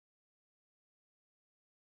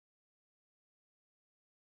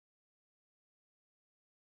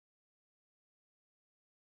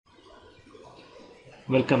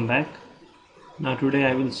Welcome back. Now today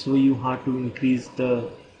I will show you how to increase the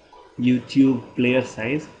YouTube player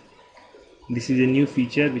size. This is a new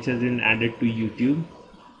feature which has been added to YouTube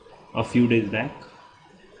a few days back.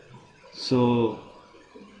 So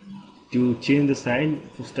to change the size,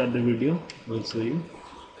 to start the video, I will show you.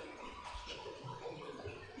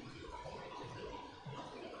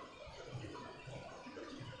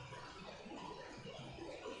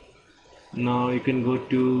 Now you can go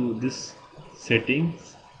to this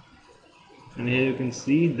settings and here you can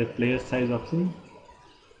see the player size option.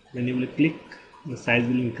 When you will click, the size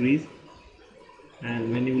will increase,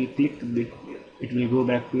 and when you will click, it will go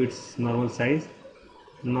back to its normal size.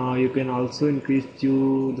 Now you can also increase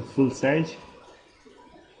to the full size.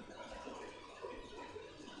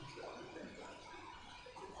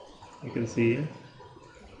 You can see here.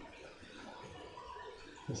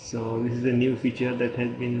 So this is a new feature that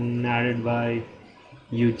has been added by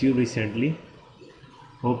YouTube recently.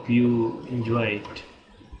 Hope you enjoy it.